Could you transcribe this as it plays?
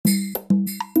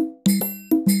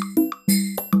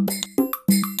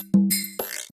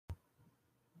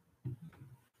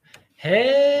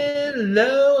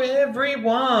Hello,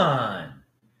 everyone.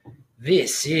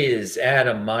 This is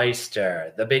Adam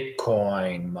Meister, the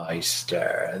Bitcoin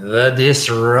Meister, the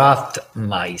Disrupt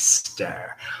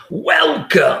Meister.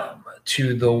 Welcome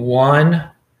to the One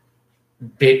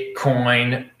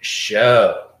Bitcoin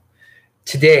Show.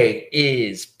 Today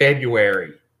is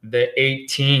February the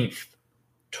 18th,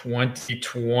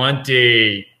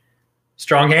 2020.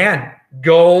 Strong hand.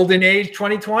 Golden age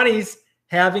 2020s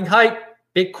having hype.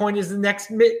 Bitcoin is the next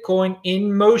Bitcoin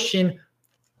in motion.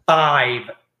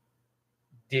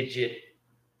 5-digit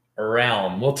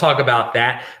realm. We'll talk about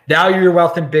that. Value your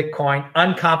wealth in Bitcoin.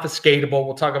 Unconfiscatable.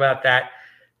 We'll talk about that.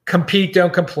 Compete,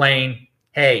 don't complain.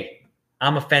 Hey,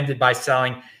 I'm offended by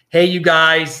selling. Hey, you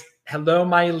guys. Hello,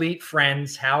 my elite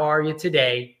friends. How are you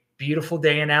today? Beautiful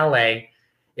day in LA.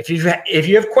 If you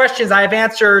have questions, I have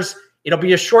answers. It'll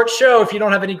be a short show if you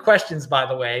don't have any questions, by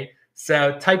the way.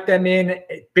 So type them in,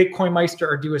 Bitcoin Meister,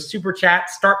 or do a super chat.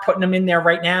 Start putting them in there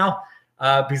right now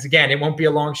because, again, it won't be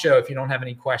a long show if you don't have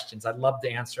any questions. I'd love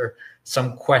to answer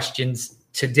some questions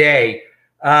today.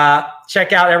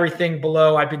 Check out everything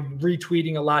below. I've been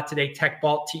retweeting a lot today.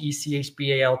 TechBalt,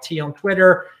 TechBalt on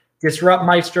Twitter,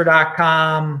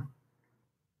 DisruptMeister.com.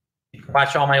 You can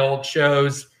watch all my old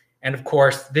shows. And, of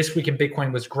course, This Week in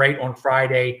Bitcoin was great on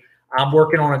Friday. I'm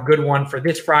working on a good one for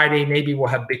this Friday. Maybe we'll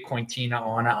have Bitcoin Tina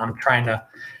on. I'm trying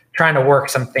to work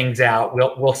some things out.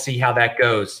 We'll see how that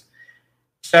goes.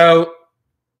 So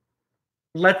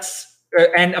let's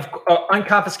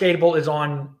Unconfiscatable is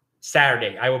on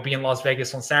Saturday. I will be in Las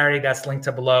Vegas on Saturday. That's linked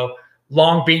to below.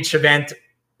 Long Beach event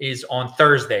is on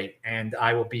Thursday, and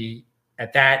I will be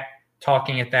at that,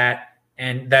 talking at that,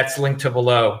 and that's linked to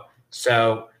below.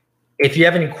 So if you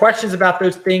have any questions about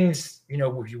those things,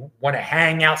 if you want to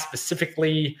hang out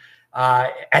specifically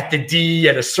at the D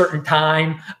at a certain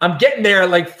time, I'm getting there at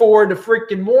like 4 in the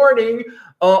freaking morning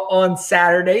on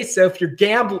Saturday. So if you're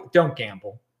don't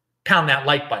gamble, pound that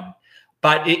like button.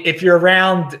 But if you're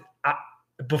around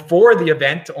before the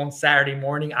event on Saturday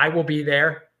morning, I will be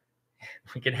there.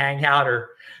 We can hang out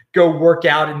or go work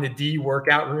out in the D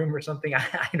workout room or something.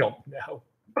 I don't know.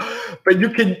 But you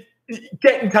can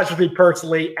get in touch with me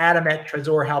personally,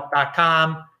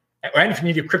 adam@tresorhelp.com. And if you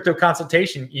need a crypto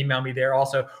consultation, email me there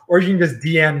also. Or you can just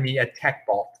DM me at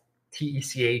TechBalt,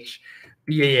 TechBalt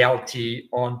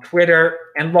on Twitter.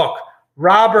 And look,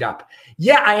 Robert,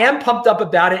 yeah, I am pumped up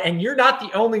about it. And you're not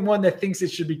the only one that thinks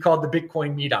it should be called the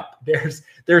Bitcoin Meetup.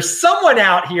 There's someone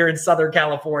out here in Southern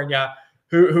California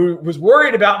who was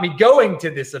worried about me going to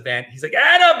this event. He's like,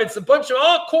 Adam, it's a bunch of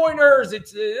altcoiners.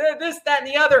 It's this, that, and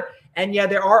the other. And yeah,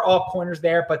 there are altcoiners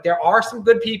there, but there are some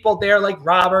good people there like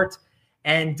Robert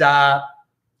and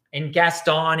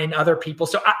Gaston and other people.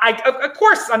 So I of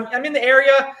course I'm in the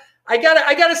area. I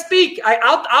gotta speak.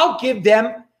 I'll give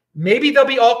them. Maybe there'll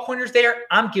be altcoiners there.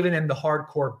 I'm giving them the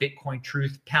hardcore Bitcoin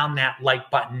truth. Pound that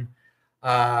like button.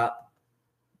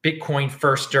 Bitcoin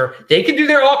firster. They can do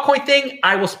their altcoin thing.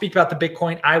 I will speak about the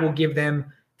Bitcoin. I will give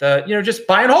them the just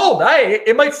buy and hold.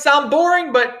 It might sound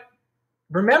boring, but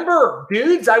remember,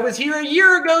 dudes, I was here a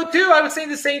year ago too. I was saying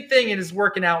the same thing, and it's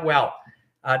working out well.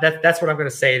 That's what I'm going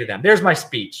to say to them. There's my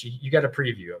speech. You got a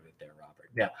preview of it there,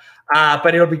 Robert. Yeah.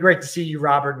 But it'll be great to see you,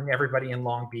 Robert, and everybody in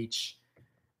Long Beach.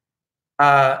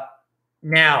 Now,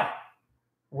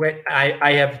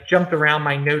 I have jumped around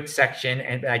my notes section,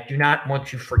 and I do not want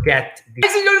to forget the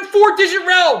 4-digit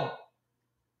realm.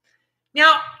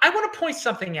 Now, I want to point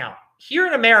something out. Here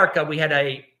in America, we had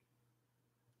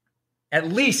at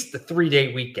least a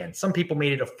 3-day weekend. Some people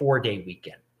made it a 4-day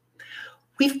weekend.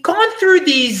 We've gone through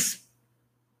these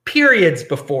periods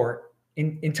before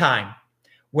in time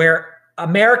where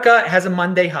America has a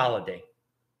Monday holiday.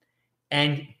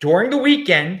 And during the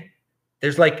weekend,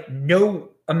 there's no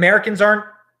Americans aren't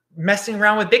messing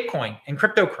around with Bitcoin and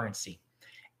cryptocurrency.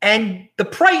 And the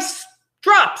price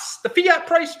drops, the fiat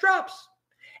price drops.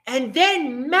 And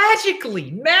then magically,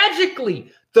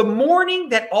 the morning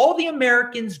that all the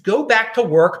Americans go back to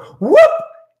work, whoop,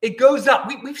 it goes up.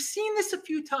 We've seen this a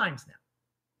few times now.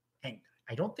 And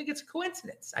I don't think it's a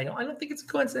coincidence. I don't think it's a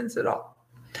coincidence at all.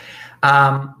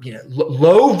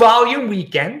 Low volume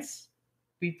weekends,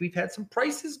 we've had some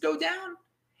prices go down.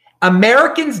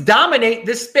 Americans dominate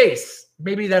this space.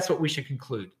 Maybe that's what we should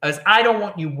conclude, as I don't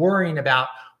want you worrying about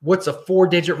what's a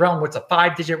 4-digit realm, what's a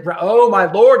 5-digit realm. Oh,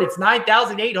 my Lord, it's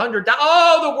 9,800.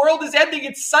 Oh, the world is ending.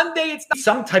 It's Sunday. It's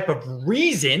some type of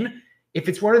reason. If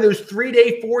it's one of those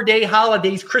 3-day, 4-day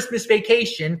holidays, Christmas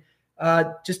vacation,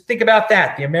 just think about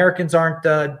that. The Americans aren't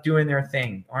doing their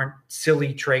thing, aren't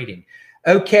silly trading.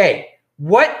 Okay.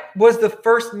 What was the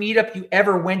first meetup you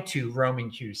ever went to?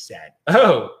 Roman Q said.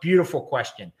 Oh, beautiful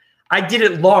question. I did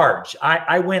it large.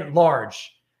 I went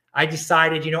large. I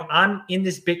decided, I'm in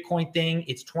this Bitcoin thing.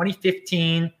 It's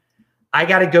 2015. I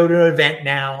got to go to an event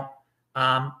now.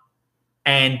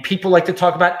 And people like to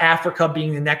talk about Africa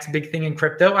being the next big thing in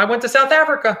crypto. I went to South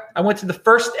Africa. I went to the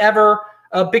first ever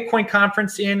Bitcoin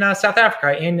conference in South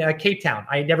Africa, in Cape Town.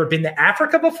 I had never been to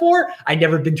Africa before. I'd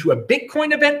never been to a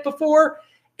Bitcoin event before.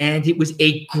 And it was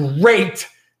a great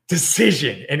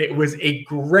decision. And it was a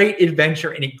great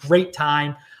adventure and a great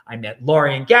time. I met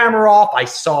Lorian Gamaroff. I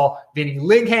saw Vinny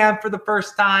Lingham for the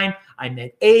first time. I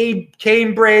met Abe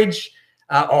Cambridge.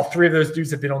 All three of those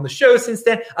dudes have been on the show since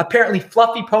then. Apparently,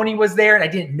 Fluffy Pony was there, and I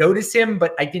didn't notice him,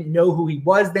 but I didn't know who he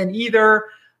was then either.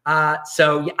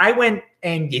 So I went,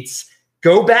 and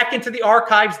go back into the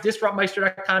archives,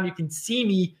 disruptmeister.com. You can see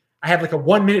me. I have like a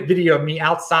 1-minute video of me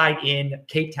outside in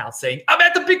Cape Town saying, I'm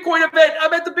at the Bitcoin event.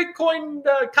 I'm at the Bitcoin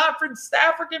conference, the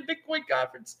African Bitcoin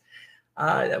conference.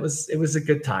 It was a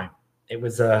good time. It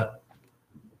was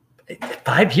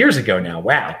 5 years ago now.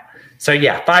 Wow. So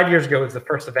yeah, 5 years ago was the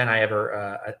first event I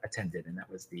ever attended, and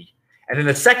then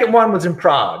the second one was in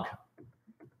Prague.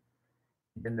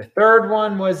 Then the third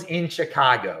one was in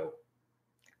Chicago.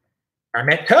 I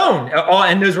met Cone,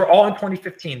 and those were all in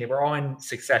 2015. They were all in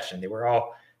succession. They were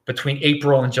all between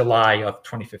April and July of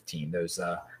 2015.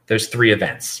 Those three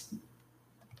events,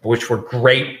 which were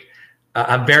great.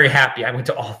 I'm very happy. I went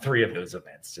to all three of those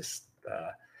events.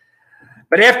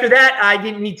 But after that, I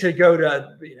didn't need to go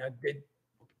to.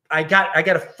 I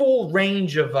got a full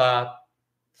range of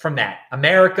from that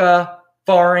America,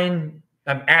 foreign,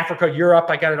 Africa, Europe.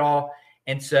 I got it all.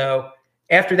 And so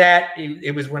after that,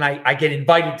 it was when I get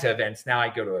invited to events. Now I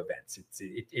go to events.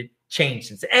 It changed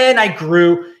since, and I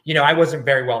grew. I wasn't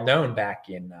very well known back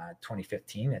in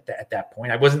 2015. At that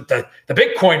point, I wasn't the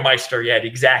Bitcoin Meister yet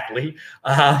exactly.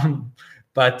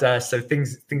 But so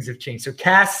things have changed. So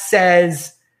Cass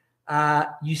says,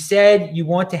 you said you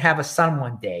want to have a son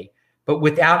one day, but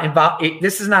without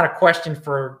this is not a question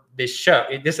for this show.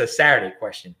 This is a Saturday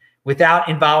question. Without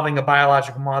involving a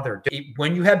biological mother.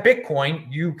 When you have Bitcoin,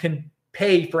 you can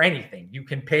pay for anything. You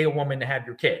can pay a woman to have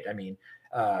your kid. I mean,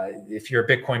 if you're a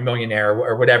Bitcoin millionaire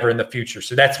or whatever in the future.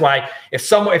 So that's why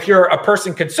if you're a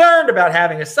person concerned about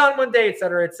having a son one day, et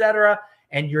cetera,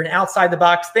 and you're an outside the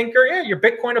box thinker, yeah, your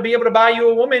Bitcoin will be able to buy you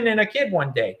a woman and a kid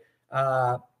one day.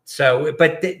 But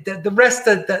the rest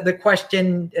of the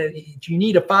question, do you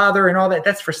need a father and all that?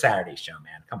 That's for Saturday's show,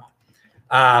 man. Come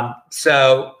on.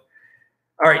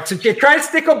 All right, so try to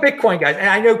stick on Bitcoin, guys. And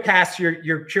I know, Cass,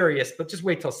 you're curious, but just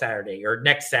wait till Saturday or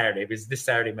next Saturday, because this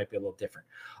Saturday might be a little different.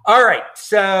 All right,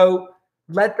 so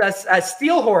let us.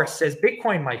 Steel Horse says,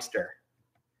 Bitcoin Meister,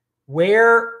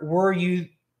 where were you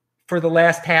for the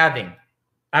last halving?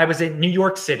 I was in New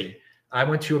York City. I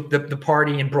went to the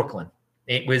party in Brooklyn.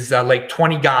 It was like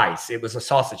 20 guys. It was a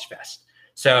sausage fest.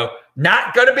 So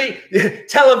not going to be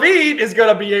Tel Aviv is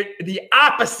going to be the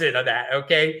opposite of that,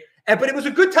 okay? But it was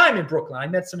a good time in Brooklyn. I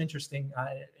met some interesting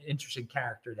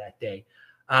character that day.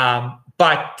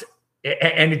 But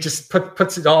it just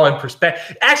puts it all in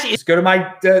perspective. Actually, just go to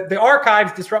the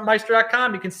archives,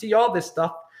 disruptmeister.com. You can see all this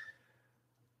stuff.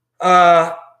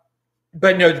 But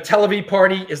no, the Tel Aviv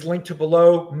party is linked to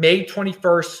below. May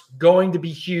 21st, going to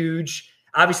be huge.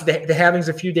 Obviously, the halving's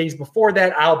a few days before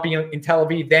that. I'll be in Tel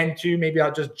Aviv then too. Maybe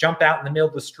I'll just jump out in the middle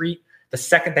of the street the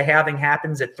second the halving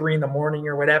happens at 3 a.m.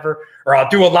 or whatever, or I'll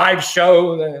do a live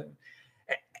show.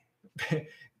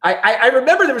 I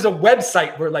remember there was a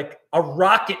website where like a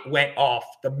rocket went off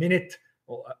the minute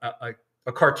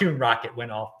a cartoon rocket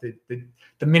went off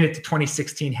the minute the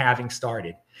 2016 halving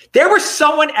started. There was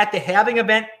someone at the halving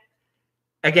event.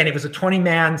 Again, it was a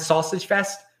 20-man sausage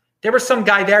fest. There was some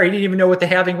guy there. He didn't even know what the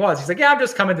halving was. He's like, yeah, I'm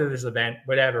just coming to this event,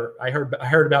 whatever. I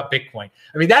heard about Bitcoin.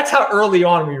 I mean, that's how early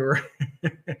on we were.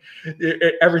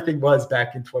 Everything was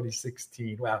back in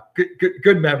 2016. Wow.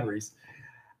 Good memories.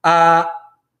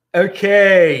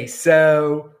 Okay.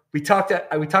 So we talked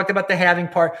about the halving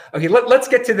part. Okay. Let's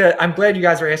get to I'm glad you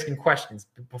guys are asking questions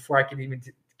before I can even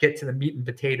get to the meat and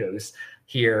potatoes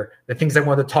here. The things I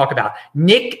wanted to talk about.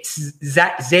 Nick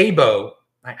Zabo.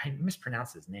 I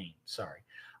mispronounced his name. Sorry.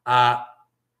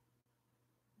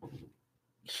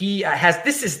 He has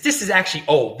this is actually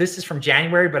old. This is from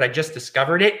January, but I just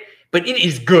discovered it. But it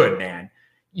is good, man.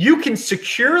 You can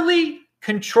securely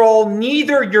control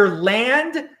neither your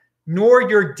land nor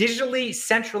your digitally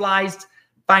centralized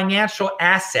financial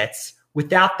assets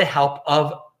without the help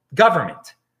of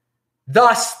government.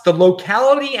 Thus, the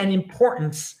locality and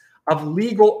importance of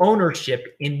legal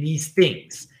ownership in these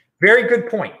things. Very good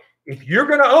point. If you're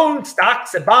going to own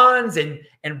stocks and bonds and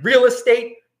real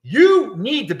estate, you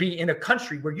need to be in a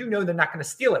country where you know they're not going to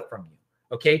steal it from you.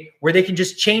 okay, where they can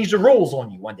just change the rules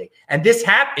on you one day. And this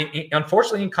happens,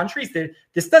 unfortunately, in countries that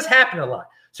this does happen a lot.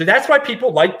 So that's why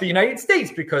people like the United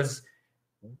States, because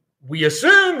we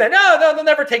assume that no, they'll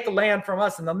never take the land from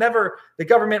us, and the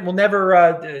government will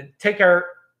never take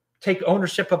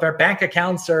ownership of our bank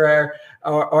accounts or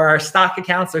our stock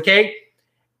accounts. Okay,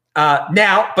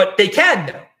 now, but they can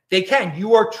though. They can.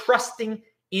 You are trusting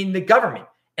in the government,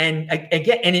 and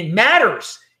again, and it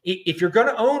matters. If you're going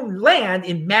to own land,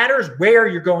 it matters where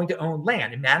you're going to own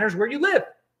land. It matters where you live.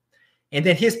 And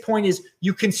then his point is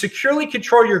you can securely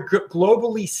control your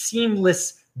globally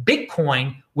seamless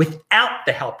Bitcoin without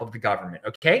the help of the government.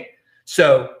 Okay,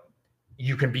 so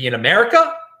you can be in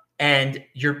America and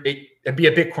be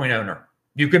a Bitcoin owner.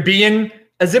 You can be in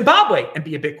Zimbabwe and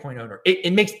be a Bitcoin owner.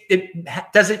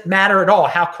 It doesn't matter at all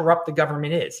how corrupt the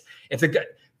government is.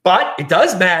 But it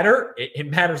does matter. It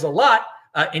matters a lot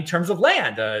in terms of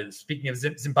land. Speaking of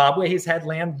Zimbabwe, has had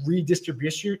land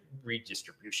redistribution,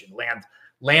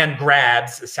 land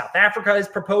grabs. South Africa has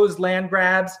proposed land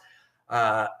grabs.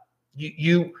 That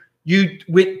is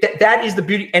the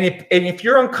beauty. And if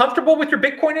you're uncomfortable with your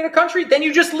Bitcoin in a country, then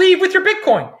you just leave with your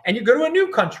Bitcoin and you go to a new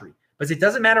country. But it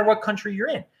doesn't matter what country you're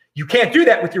in. You can't do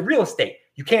that with your real estate.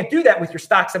 You can't do that with your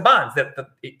stocks and bonds.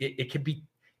 It can be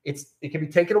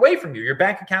taken away from you. Your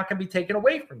bank account can be taken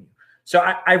away from you. So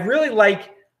I really like.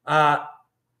 I'll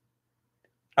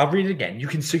read it again. You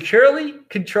can securely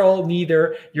control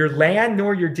neither your land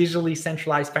nor your digitally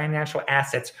centralized financial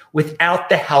assets without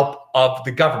the help of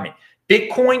the government.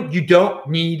 Bitcoin, you don't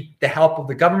need the help of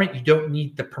the government. You don't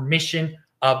need the permission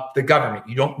of the government.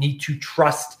 You don't need to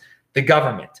trust the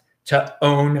government to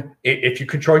own. If you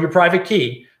control your private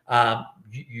key,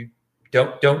 you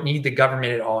don't need the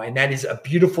government at all. And that is a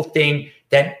beautiful thing.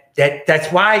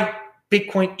 That's why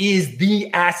Bitcoin is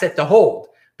the asset to hold,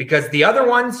 because the other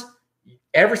ones,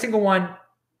 every single one,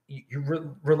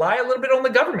 you rely a little bit on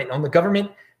the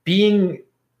government being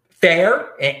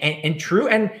fair and true.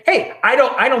 And hey,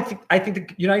 I think the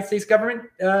United States government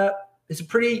is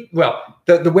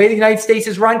the way the United States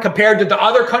is run compared to the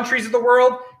other countries of the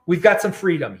world, we've got some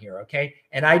freedom here. Okay.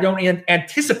 And I don't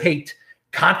anticipate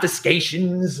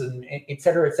confiscations and et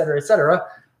cetera, et cetera, et cetera.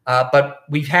 But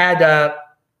we've had,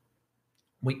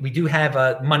 we do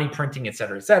have money printing, et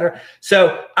cetera, et cetera.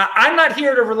 So I'm not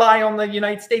here to rely on the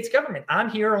United States government. I'm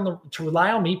here to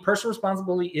rely on me. Personal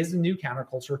responsibility is the new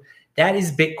counterculture. That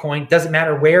is Bitcoin. Doesn't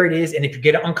matter where it is. And if you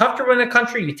get uncomfortable in a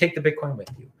country, you take the Bitcoin with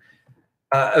you.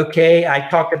 Okay, I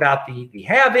talked about the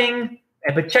halving,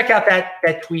 but check out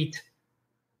that tweet.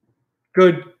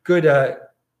 Good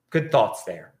thoughts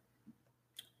there.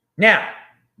 Now,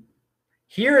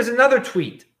 here is another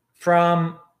tweet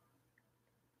from.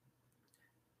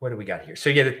 What do we got here? So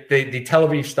yeah, the Tel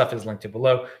Aviv stuff is linked to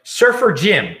below. Surfer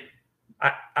Jim.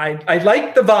 I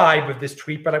like the vibe of this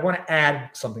tweet, but I want to add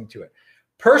something to it.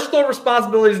 Personal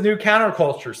responsibility is new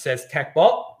counterculture, says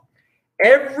TechBalt.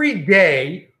 Every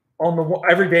day on the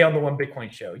One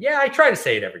Bitcoin Show. Yeah, I try to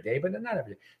say it every day, but not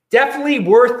every day. Definitely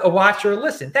worth a watch or a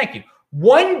listen. Thank you.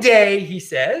 One day, he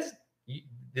says,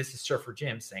 this is Surfer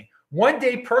Jim saying, one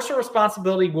day personal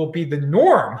responsibility will be the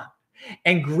norm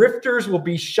and grifters will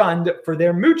be shunned for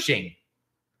their mooching.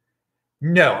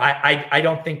 No, I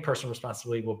don't think personal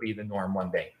responsibility will be the norm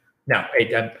one day. No,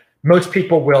 most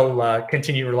people will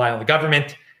continue to rely on the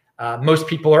government. Most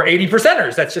people are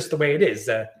 80%ers. That's just the way it is.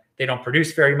 They don't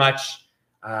produce very much.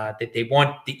 That they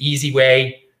want the easy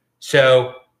way.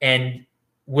 So, and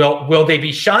will they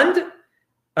be shunned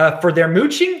for their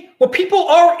mooching? Well, people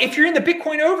are. If you're in the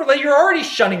Bitcoin overlay, you're already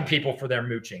shunning people for their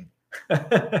mooching.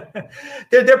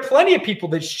 there are plenty of people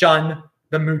that shun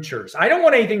the moochers. I don't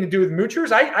want anything to do with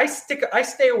moochers. I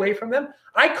stay away from them.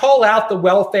 I call out the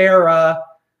welfare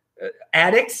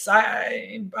addicts.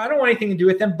 I don't want anything to do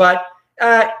with them. But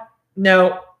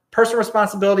no, personal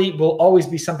responsibility will always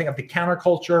be something of the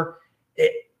counterculture.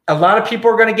 A lot of people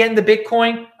are going to get into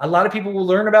Bitcoin. A lot of people will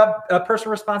learn about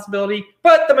personal responsibility,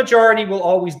 but the majority will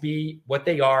always be what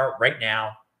they are right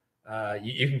now.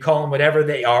 You can call them whatever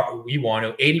they are. You want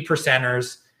to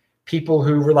 80%ers, people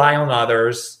who rely on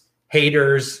others,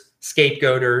 haters,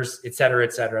 scapegoaters, et cetera,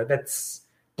 et cetera. That's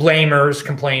blamers,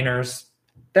 complainers.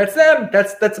 That's them.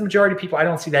 That's the majority of people. I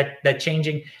don't see that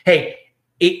changing. Hey,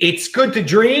 it's good to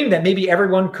dream that maybe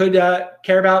everyone could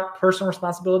care about personal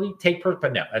responsibility,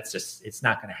 but no, it's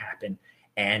not going to happen.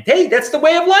 And hey, that's the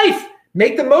way of life.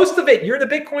 Make the most of it. You're the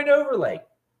Bitcoin overlay.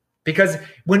 Because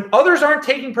when others aren't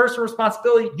taking personal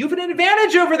responsibility, you have an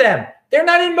advantage over them. They're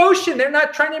not in motion. They're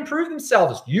not trying to improve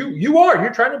themselves. You are.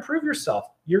 You're trying to improve yourself.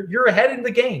 You're ahead in the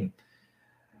game.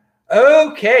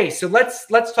 Okay, so let's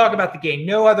talk about the game.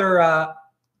 No other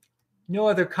No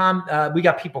other we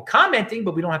got people commenting,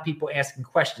 but we don't have people asking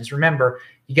questions. Remember,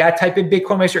 you got to type in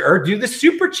Bitcoin Meister or do the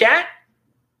super chat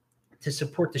to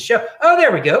support the show. Oh,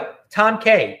 there we go. Tom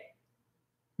K.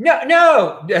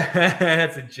 No,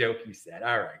 that's a joke you said.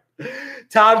 All right.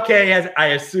 Tom K has, I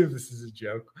assume this is a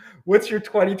joke. What's your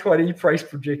 2020 price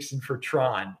prediction for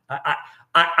Tron?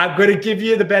 I'm going to give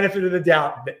you the benefit of the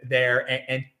doubt there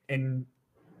and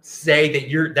say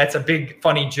that that's a big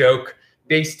funny joke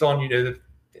based on,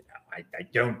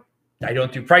 I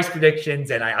don't do price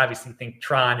predictions, and I obviously think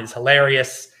Tron is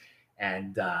hilarious,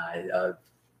 and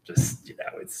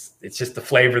it's just the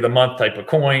flavor of the month type of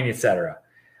coin, etc.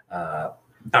 All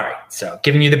right, so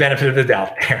giving you the benefit of the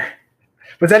doubt there,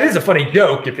 but that is a funny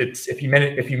joke if you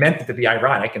meant it to be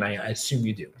ironic, and I assume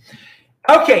you do.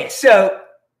 Okay, so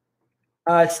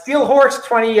Steel Horse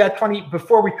 2020.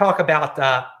 Before we talk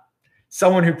about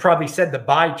someone who probably said the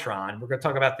buy Tron, we're going to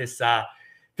talk about this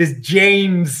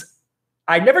James.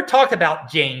 I never talked about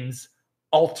James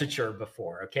Altucher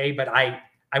before, okay? But I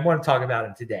want to talk about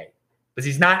him today because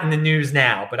he's not in the news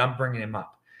now, but I'm bringing him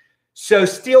up. So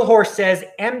Steel Horse says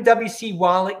MWC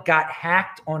wallet got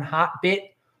hacked on Hotbit.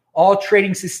 All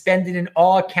trading suspended in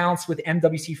all accounts with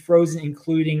MWC frozen,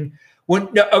 including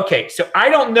okay, so I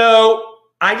don't know.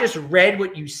 I just read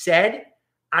what you said.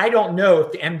 I don't know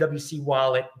if the MWC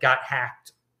wallet got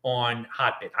hacked on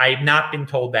Hotbit. I have not been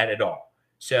told that at all.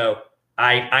 So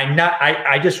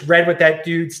I just read what that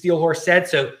dude Steel Horse said.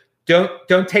 So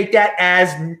don't take that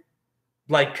as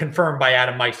like confirmed by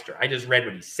Adam Meister. I just read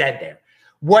what he said there.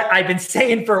 What I've been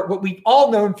saying for what we've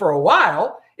all known for a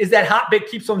while is that Hotbit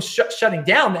keeps on shutting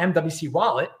down the MWC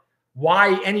wallet.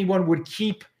 Why anyone would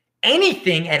keep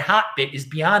anything at Hotbit is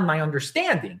beyond my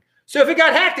understanding. So if it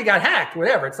got hacked, it got hacked,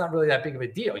 whatever. It's not really that big of a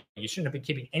deal. You shouldn't have been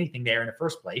keeping anything there in the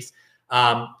first place.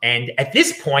 And at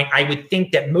this point, I would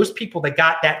think that most people that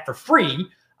got that for free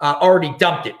already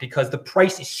dumped it because the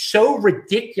price is so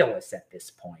ridiculous at this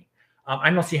point.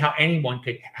 I don't see how anyone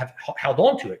could have held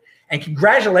on to it. And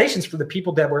congratulations for the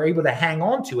people that were able to hang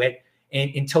on to it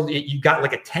until you got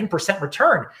like a 10%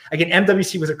 return. Again,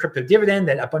 MWC was a crypto dividend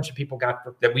that a bunch of people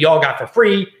got that we all got for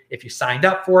free if you signed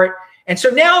up for it. And so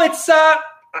now it's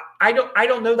I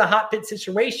don't know the Hotbit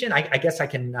situation. I guess I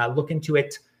can look into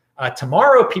it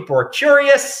tomorrow. People are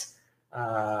curious.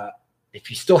 If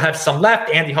you still have some left,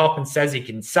 Andy Hoffman says he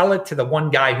can sell it to the one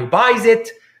guy who buys it.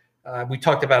 We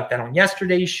talked about that on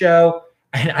yesterday's show.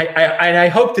 And I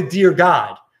hope to dear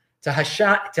God, to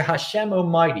Hashem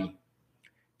Almighty,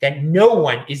 that no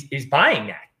one is buying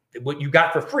that. What you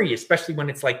got for free, especially when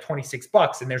it's like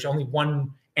 $26 and there's only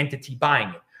one entity buying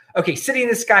it. Okay, City in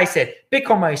the Sky said,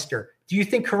 Bitcoin Meister, do you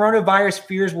think coronavirus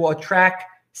fears will attract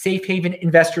safe haven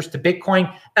investors to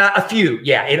Bitcoin? A few,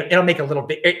 yeah. It'll make a little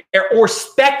bit, or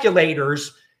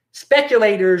speculators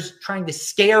trying to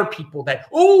scare people that,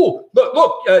 oh,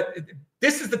 look,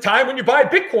 this is the time when you buy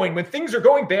Bitcoin when things are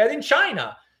going bad in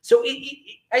China. So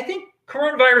I think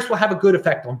coronavirus will have a good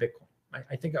effect on Bitcoin.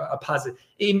 I think a positive.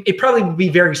 It probably will be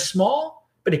very small,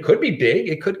 but it could be big.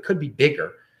 It could be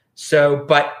bigger. So,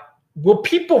 but will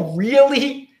people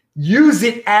really use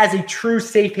it as a true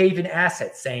safe haven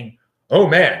asset, saying, oh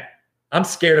man, I'm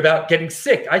scared about getting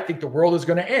sick. I think the world is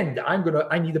going to end.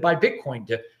 I need to buy Bitcoin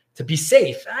to be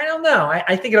safe. I don't know.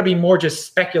 I think it'll be more just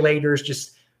speculators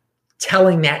just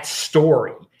telling that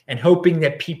story and hoping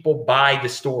that people buy the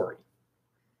story.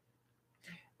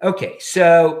 Okay,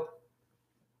 so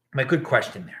my good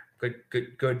question there.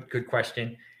 Good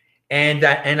question. And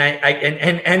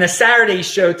a Saturday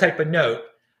show type of note.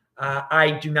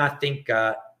 I do not think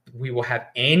we will have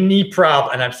any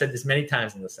problem, and I've said this many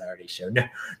times in the Saturday show.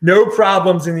 No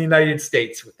problems in the United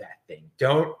States with that thing.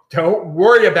 Don't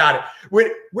worry about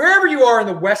it. Wherever you are in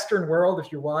the Western world,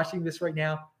 if you're watching this right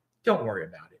now, don't worry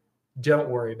about it. Don't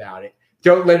worry about it.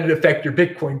 Don't let it affect your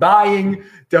Bitcoin buying.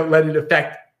 Don't let it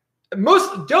affect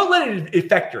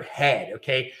your head,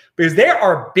 okay? Because there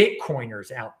are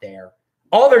Bitcoiners out there.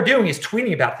 All they're doing is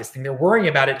tweeting about this thing. They're worrying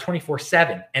about it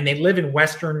 24/7, and they live in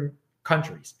Western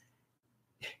countries.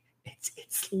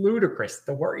 It's ludicrous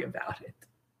to worry about it.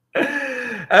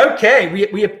 Okay,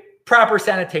 we have proper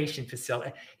sanitation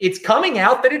facility. It's coming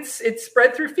out that it's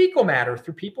spread through fecal matter,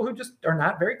 through people who just are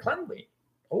not very cleanly.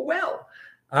 Oh well.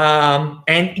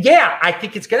 And yeah, I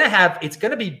think it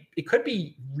could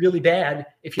be really bad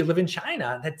if you live in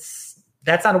China.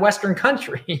 That's not a Western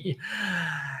country.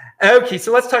 Okay,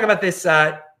 so let's talk about this.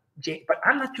 But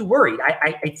I'm not too worried.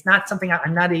 It's not something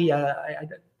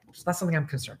it's not something I'm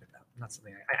concerned about. Not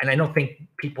something, and I don't think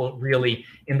people really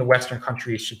in the Western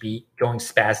countries should be going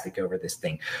spastic over this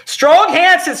thing. Strong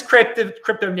Hand says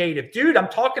crypto native. Dude, I'm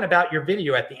talking about your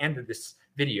video at the end of this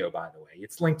video, by the way.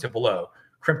 It's linked to below.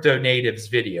 Crypto Natives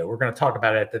video. We're going to talk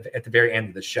about it at the very end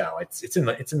of the show. It's in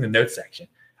the notes section.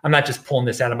 I'm not just pulling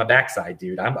this out of my backside,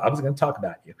 dude. I was going to talk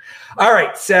about you. All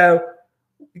right, so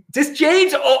this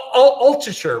James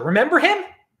Altucher, remember him?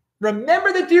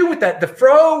 Remember the dude with the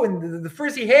fro and the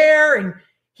frizzy hair, and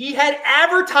he had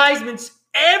advertisements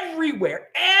everywhere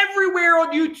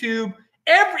on YouTube.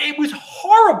 It was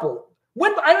horrible.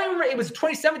 When I don't remember, it was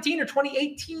 2017 or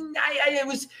 2018.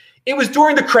 It was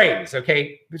during the craze. Okay,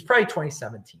 it was probably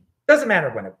 2017. Doesn't matter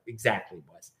when it exactly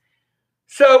was.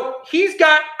 So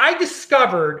I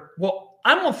discovered. Well,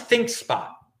 I'm on ThinkSpot.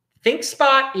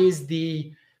 ThinkSpot is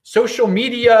the social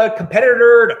media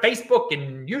competitor to Facebook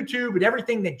and YouTube and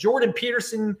everything that Jordan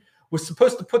Peterson was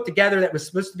supposed to put together that was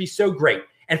supposed to be so great.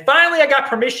 And finally, I got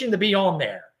permission to be on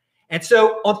there. And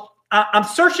so I'm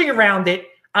searching around it.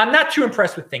 I'm not too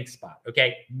impressed with ThinkSpot,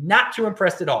 okay? Not too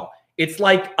impressed at all. It's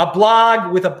like a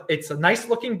blog it's a nice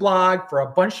looking blog for a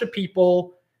bunch of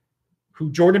people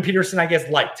who Jordan Peterson, I guess,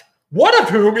 liked. One of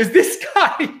whom is this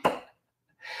guy.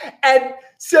 And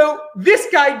so this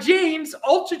guy, James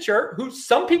Altucher, who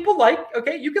some people like,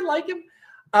 okay, you can like him.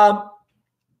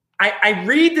 I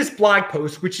read this blog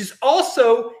post, which is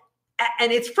also,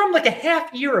 and it's from like a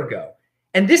half year ago.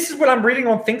 And this is what I'm reading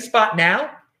on ThinkSpot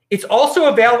now. It's also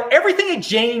available. Everything that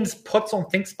James puts on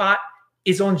ThinkSpot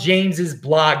is on James's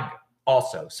blog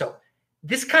also. So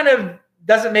this kind of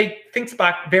doesn't make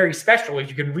ThinkSpot very special. If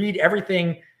you can read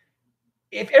everything,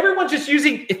 if everyone's just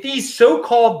if these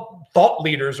so-called thought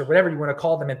leaders or whatever you want to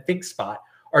call them in ThinkSpot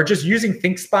are just using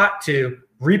ThinkSpot to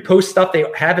repost stuff they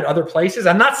have at other places.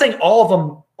 I'm not saying all of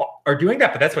them are doing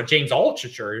that, but that's what James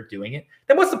Altucher are doing it.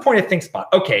 Then what's the point of ThinkSpot?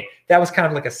 Okay, that was kind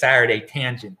of like a Saturday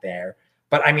tangent there.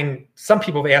 But I mean, some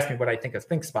people have asked me what I think of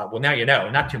ThinkSpot. Well, now you know,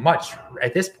 not too much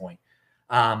at this point.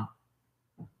 But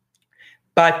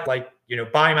like,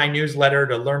 buy my newsletter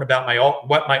to learn about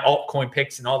what my altcoin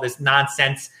picks and all this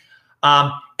nonsense.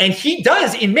 And he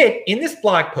does admit in this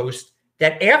blog post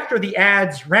that after the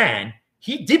ads ran,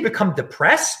 he did become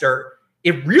depressed, or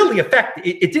it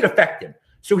did affect him.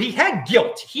 So he had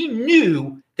guilt. He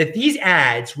knew that these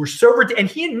ads were so ridiculous, and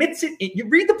he admits it. You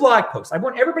read the blog post. I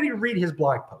want everybody to read his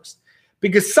blog post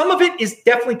because some of it is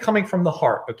definitely coming from the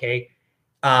heart. Okay.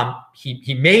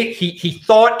 He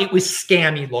thought it was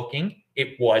scammy looking.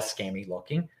 It was scammy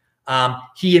looking.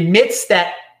 He admits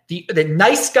that the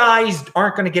nice guys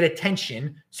aren't going to get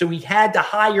attention. So he had to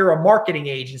hire a marketing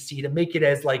agency to make it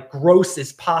as like gross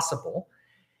as possible.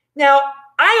 Now,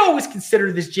 I always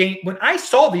consider this, Jane, when I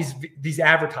saw these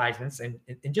advertisements and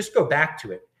just go back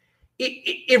to it,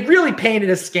 it really painted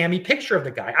a scammy picture of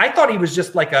the guy. I thought he was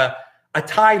just like a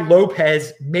Ty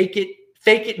Lopez, fake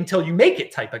it until you make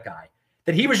it type of guy.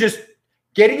 That he was just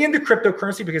getting into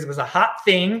cryptocurrency because it was a hot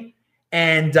thing.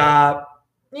 And,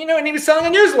 and he was selling a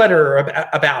newsletter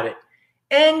about it.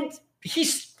 And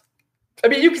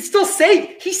you can still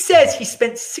say, he says he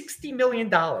spent $60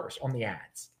 million on the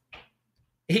ads.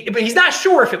 But he's not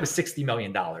sure if it was $60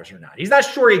 million or not. He's not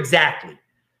sure exactly.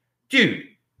 Dude,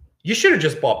 you should have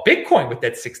just bought Bitcoin with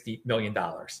that $60 million.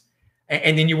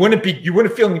 And then you wouldn't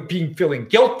feeling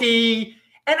guilty.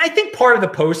 And I think part of the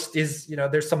post is,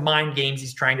 there's some mind games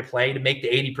he's trying to play to make the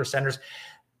 80%ers.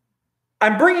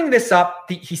 I'm bringing this up.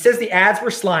 He says the ads were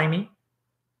slimy,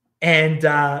 and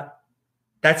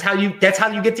that's how you get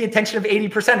the attention of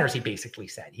 80%ers. He basically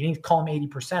said he didn't call them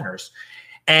 80%ers,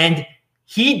 and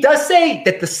he does say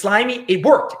that the slimy, it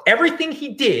worked. Everything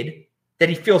he did that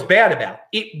he feels bad about,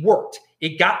 it worked.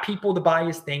 It got people to buy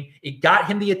his thing. It got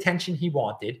him the attention he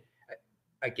wanted.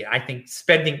 Again, I think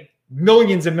spending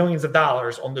millions and millions of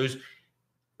dollars on those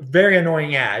very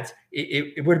annoying ads,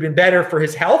 it would have been better for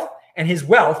his health and his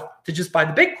wealth to just buy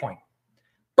the Bitcoin.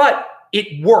 But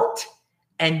it worked.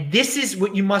 And this is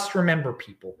what you must remember,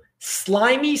 people.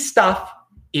 Slimy stuff,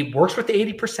 it works with the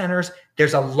 80%ers.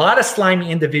 There's a lot of slimy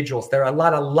individuals. There are a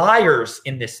lot of liars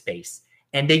in this space.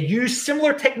 And they use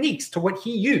similar techniques to what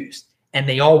he used. And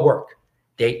they all work.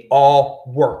 They all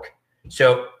work.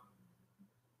 So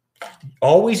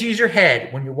always use your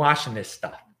head when you're watching this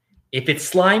stuff. If it's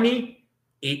slimy,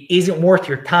 it isn't worth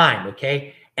your time,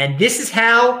 okay? And this is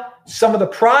how some of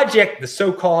the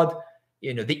so-called,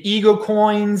 the ego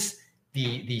coins,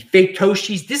 the fake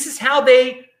Toshis, this is how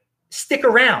they stick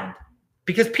around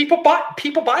because people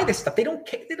buy this stuff. They don't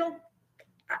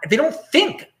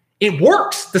think it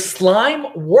works. The slime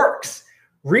works.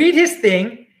 Read his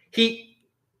thing. He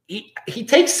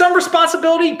takes some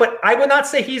responsibility, but I would not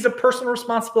say he's a personal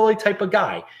responsibility type of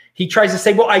guy. He tries to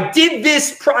say, well, I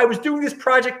was doing this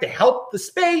project to help the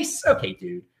space. Okay,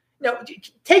 dude. No,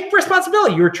 take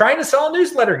responsibility. You were trying to sell a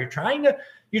newsletter. You're trying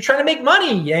to make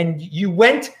money, and you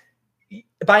went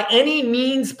by any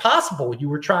means possible, you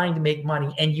were trying to make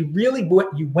money, and you really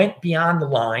went beyond the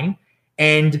line,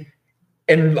 and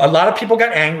a lot of people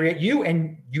got angry at you,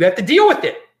 and you have to deal with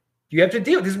it. You have to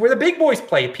deal. This is where the big boys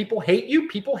play. If people hate you,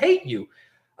 people hate you.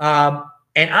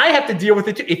 And I have to deal with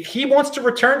it too. If he wants to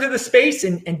return to the space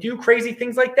and do crazy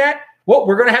things like that, well,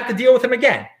 we're going to have to deal with him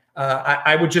again.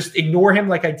 I would just ignore him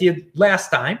like I did last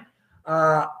time,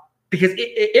 because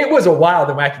it was a wild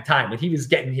and wacky time when he was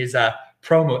getting his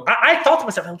promo. I thought to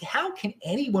myself, like, how can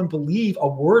anyone believe a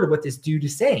word of what this dude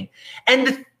is saying?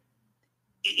 And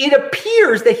it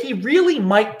appears that he really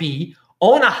might be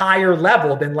on a higher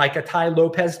level than like a Tai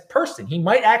Lopez person. He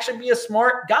might actually be a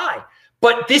smart guy,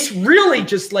 but this really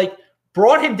just like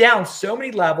brought him down so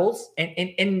many levels,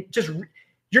 and just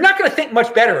you're not going to think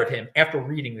much better of him after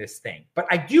reading this thing. But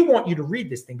I do want you to read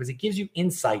this thing because it gives you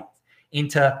insight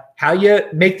into how you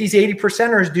make these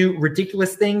 80%ers do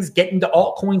ridiculous things, get into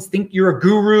altcoins, think you're a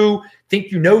guru,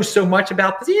 think you know so much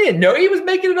about this. He didn't know. He was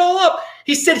making it all up.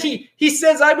 He said he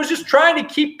says, I was just trying to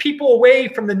keep people away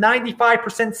from the 95%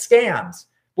 scams.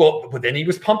 Well, but then he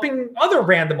was pumping other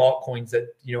random altcoins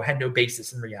that, had no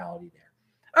basis in reality there.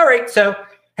 All right. So,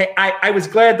 hey, I was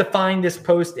glad to find this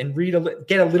post and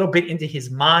get a little bit into his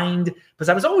mind, because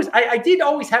I did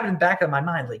always have it in the back of my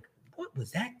mind, like, what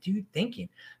was that dude thinking?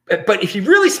 But if he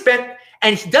really spent,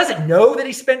 and he doesn't know that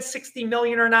he spent 60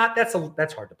 million or not, that's hard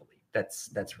to believe. That's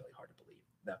really hard to believe.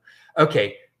 No.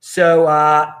 Okay. So,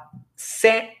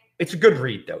 it's a good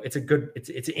read though. It's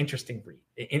an interesting read.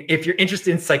 If you're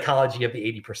interested in psychology of the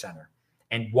 80%er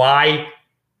and why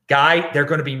there are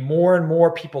going to be more and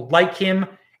more people like him.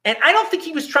 And I don't think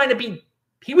he was not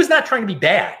trying to be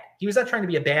bad. He was not trying to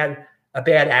be a bad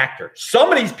actor.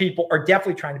 Some of these people are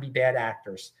definitely trying to be bad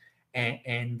actors.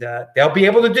 And they'll be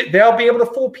able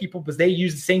to fool people because they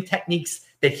use the same techniques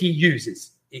that he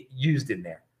used in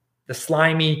there. The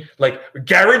slimy, like,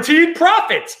 guaranteed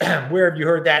profits. Where have you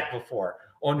heard that before?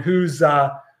 On whose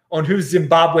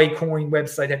Zimbabwe coin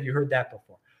website have you heard that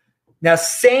before? Now,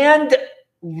 Sand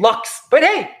Lux, but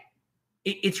hey,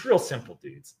 it's real simple,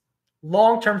 dudes.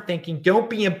 Long-term thinking. Don't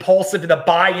be impulsive to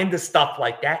buy into stuff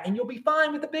like that, and you'll be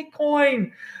fine with the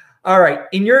Bitcoin. All right.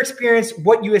 In your experience,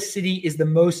 what U.S. city is the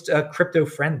most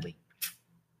crypto-friendly?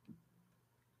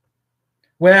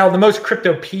 Well, the most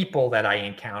crypto people that I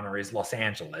encounter is Los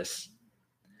Angeles.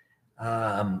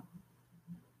 There's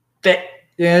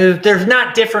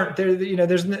not different.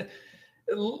 There's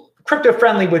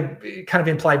crypto-friendly would kind of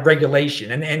imply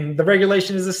regulation, and the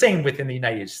regulation is the same within the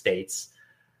United States.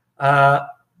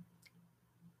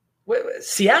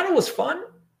 Seattle was fun.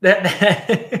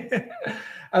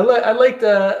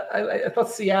 I thought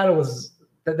Seattle was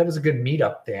that was a good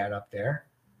meetup they had up there.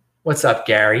 What's up,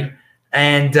 Gary?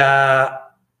 And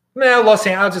Los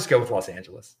Angeles. I'll just go with Los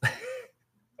Angeles.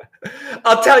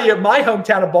 I'll tell you, my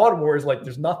hometown of Baltimore is like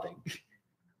there's nothing.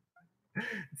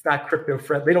 It's not crypto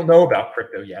friendly. They don't know about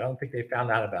crypto yet. I don't think they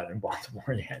found out about it in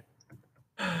Baltimore yet.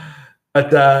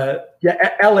 But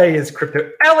LA is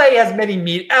crypto. LA has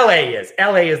many LA is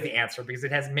the answer because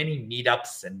it has many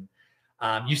meetups, and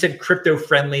you said crypto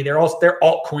friendly. They're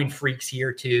altcoin freaks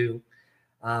here too.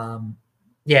 LA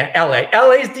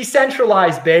is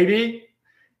decentralized, baby.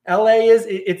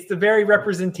 It's the very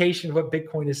representation of what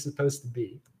Bitcoin is supposed to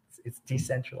be. It's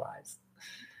decentralized.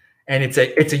 And it's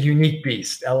a unique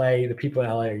beast. The people in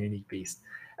LA are a unique beast.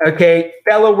 Okay,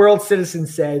 fellow world citizen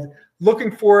says,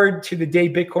 looking forward to the day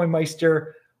Bitcoin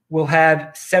Meister will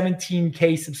have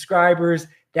 17K subscribers.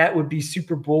 That would be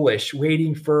super bullish,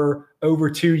 waiting for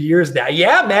over 2 years now.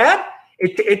 Yeah, man.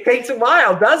 It takes a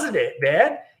while, doesn't it,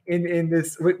 man? In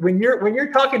this, when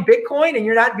you're talking Bitcoin and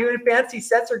you're not doing fancy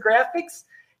sets or graphics,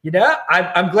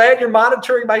 I'm glad you're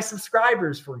monitoring my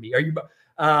subscribers for me. Are you?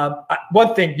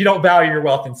 One thing, you don't value your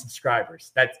wealth in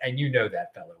subscribers. And you know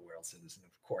that, fellow world citizen,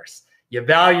 of course. You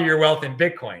value your wealth in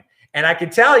Bitcoin. And I can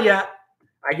tell you,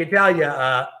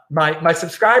 my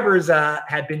subscribers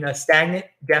have been stagnant,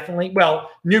 definitely. Well,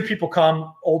 new people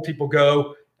come, old people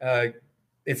go, et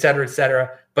cetera, et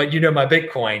cetera. But my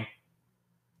Bitcoin,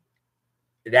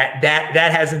 that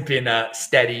hasn't been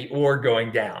steady or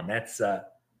going down. That's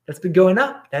been going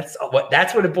up. That's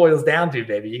what it boils down to,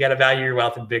 baby. You got to value your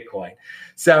wealth in Bitcoin.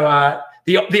 So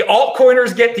the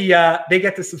altcoiners get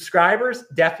the subscribers.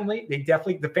 Definitely,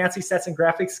 the fancy sets and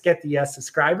graphics get the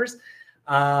subscribers.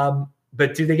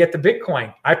 But do they get the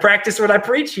Bitcoin? I practice what I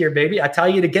preach here, baby. I tell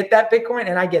you to get that Bitcoin,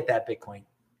 and I get that Bitcoin.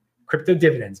 Crypto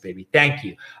dividends, baby. Thank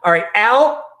you. All right,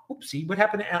 Al. Oopsie, what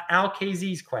happened to Al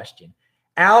KZ's question?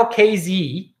 Al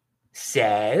KZ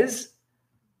says,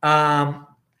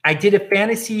 I did a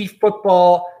fantasy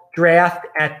football draft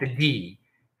at the D.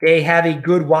 They have a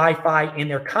good Wi-Fi in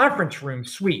their conference room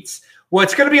suites. Well,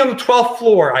 it's going to be on the 12th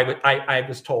floor, I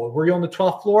was told. Were you on the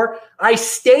 12th floor? I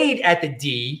stayed at the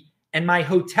D, and my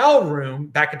hotel room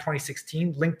back in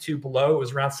 2016, linked to below, it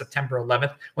was around September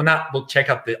 11th. We'll check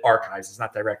out the archives. It's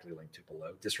not directly linked to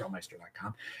below,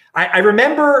 disruptmeister.com. I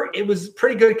remember it was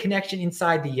pretty good connection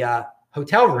inside the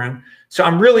hotel room. So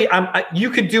you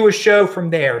could do a show from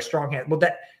there, strong hand. Well,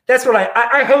 that's what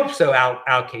I hope so,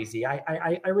 Al KZ.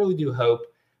 I really do hope.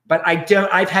 But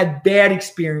I've had bad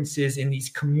experiences in these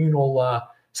communal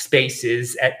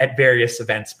spaces at various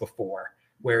events before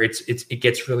where it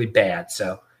gets really bad.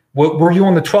 So were you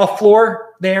on the 12th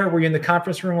floor there? Were you in the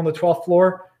conference room on the 12th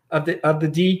floor of the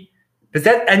D?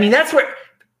 That's where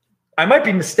I might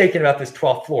be mistaken about this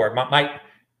 12th floor.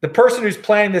 The person who's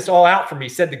planning this all out for me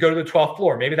said to go to the 12th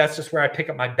floor. Maybe that's just where I pick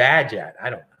up my badge at. I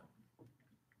don't know.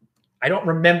 I don't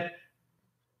remember.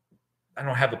 I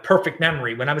don't have a perfect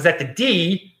memory. When I was at the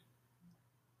D,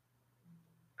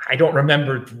 I don't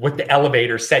remember what the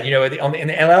elevator said. In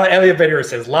the elevator, it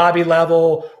says lobby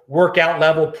level, workout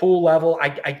level, pool level.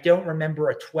 I don't remember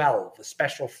a 12, a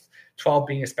special 12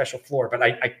 being a special floor, but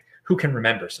who can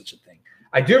remember such a thing?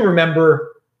 I do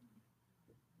remember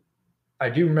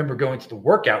going to the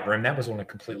workout room. That was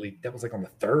like on the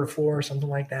 3rd floor or something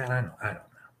like that. I don't know.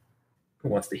 Who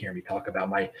wants to hear me talk about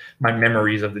my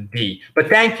memories of the D? But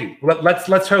thank you.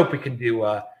 Let's hope we can do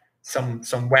some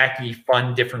wacky,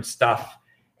 fun, different stuff.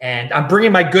 And I'm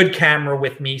bringing my good camera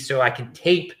with me so I can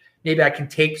tape. Maybe I can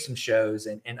tape some shows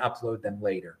and upload them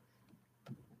later.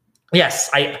 Yes,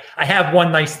 I have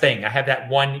one nice thing. I have that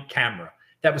one camera.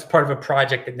 That was part of a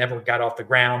project that never got off the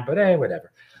ground, but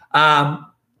whatever.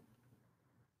 Now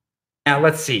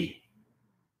let's see.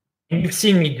 You've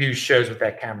seen me do shows with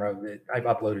that camera. I've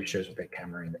uploaded shows with that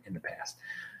camera in the past.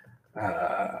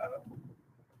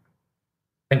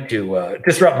 Link to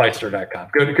disruptmeister.com.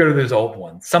 Go to those old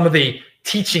ones. Some of the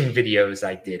teaching videos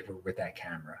I did were with that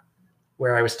camera,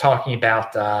 where I was talking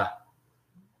about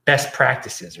best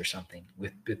practices or something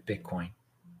with Bitcoin.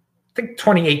 I think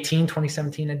 2018,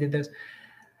 2017, I did those.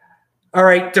 All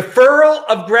right, deferral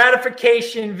of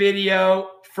gratification video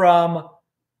from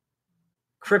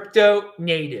Crypto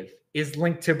Native is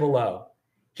linked to below.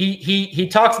 He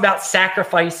talks about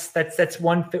sacrifice. That's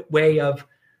one way of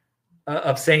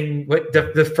saying what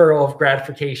deferral of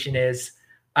gratification is.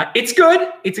 It's good.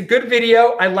 It's a good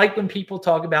video. I like when people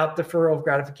talk about deferral of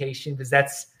gratification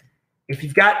because if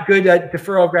you've got good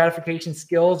deferral of gratification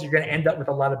skills, you're going to end up with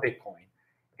a lot of Bitcoin.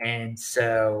 And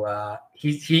so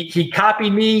he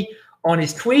copied me on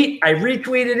his tweet. I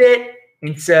retweeted it,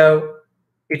 and so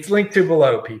it's linked to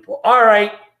below, people. All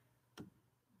right.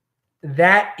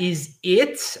 That is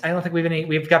it. I don't think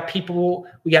we've got people.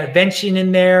 We got Vention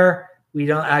in there.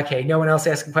 Okay. No one else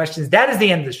asking questions. That is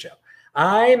the end of the show.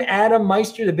 I'm Adam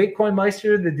Meister, the Bitcoin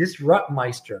Meister, the Disrupt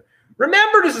Meister.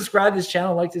 Remember to subscribe to this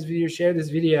channel, like this video, share this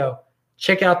video.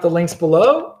 Check out the links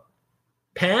below.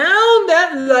 Pound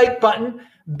that like button.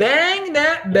 Bang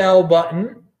that bell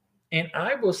button. And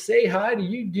I will say hi to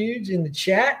you dudes in the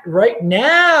chat right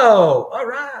now. All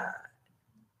right.